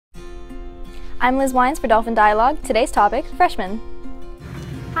I'm Liz Whines for Dolphin Dialogue. Today's topic, freshmen.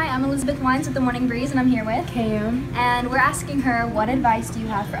 Hi, I'm Elizabeth Whines with the Morning Breeze, and I'm here with KM. And we're asking her, what advice do you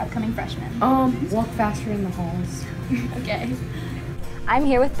have for upcoming freshmen? Walk faster in the halls. Okay. I'm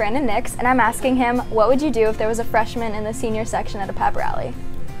here with Brandon Nix, and I'm asking him, what would you do if there was a freshman in the senior section at a pep rally?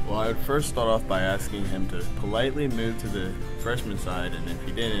 Well, I would first start off by asking him to politely move to the freshman side, and if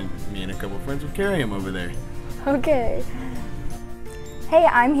he didn't, me and a couple friends would carry him over there. Okay. Hey,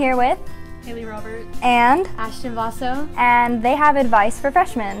 I'm here with Haley Robert and Ashton Vaso. And they have advice for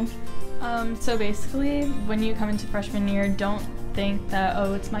freshmen. So basically, when you come into freshman year, don't think that,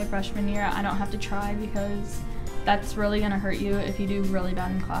 oh, it's my freshman year, I don't have to try, because that's really going to hurt you if you do really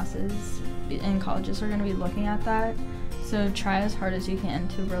bad in classes. And colleges are going to be looking at that. So try as hard as you can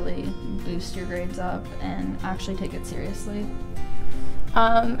to really boost your grades up and actually take it seriously.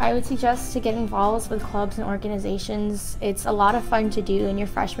 I would suggest to get involved with clubs and organizations. It's a lot of fun to do, and your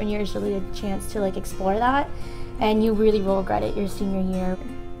freshman year is really a chance to explore that, and you really will regret it your senior year.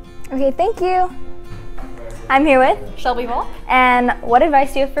 Okay, thank you. I'm here with Shelby Hall. And what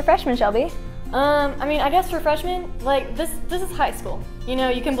advice do you have for freshmen, Shelby? I guess for freshmen, this is high school. You know,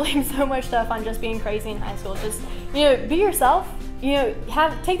 you can blame so much stuff on just being crazy in high school. Just, be yourself.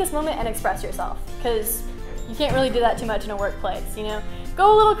 Take this moment and express yourself, because you can't really do that too much in a workplace.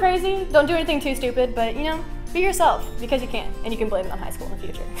 Go a little crazy. Don't do anything too stupid, but be yourself, because you can, and you can blame it on high school in the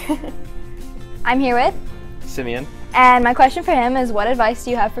future. I'm here with Simeon. And my question for him is, what advice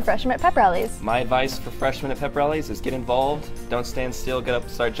do you have for freshmen at pep rallies? My advice for freshmen at pep rallies is get involved, don't stand still, get up,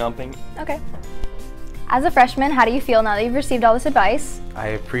 start jumping. Okay. As a freshman, how do you feel now that you've received all this advice? I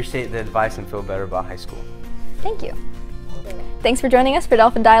appreciate the advice and feel better about high school. Thank you. Thanks for joining us for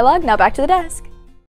Dolphin Dialogue. Now back to the desk.